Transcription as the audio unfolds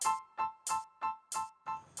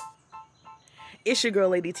It's your girl,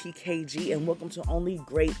 Lady TKG, and welcome to Only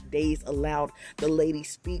Great Days Allowed. The Lady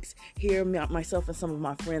Speaks. Here, myself and some of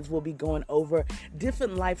my friends will be going over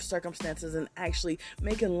different life circumstances and actually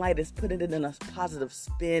making light and putting it in a positive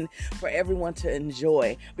spin for everyone to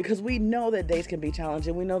enjoy. Because we know that days can be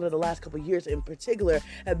challenging. We know that the last couple of years in particular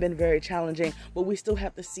have been very challenging, but we still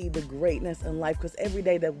have to see the greatness in life because every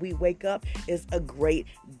day that we wake up is a great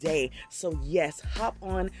day. So yes, hop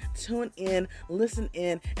on, tune in, listen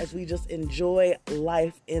in as we just enjoy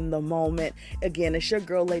life in the moment. Again, it's your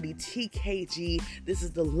girl, Lady TKG. This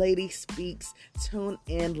is the Lady Speaks. Tune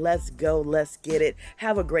in. Let's go. Let's get it.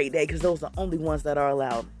 Have a great day because those are the only ones that are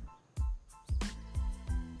allowed.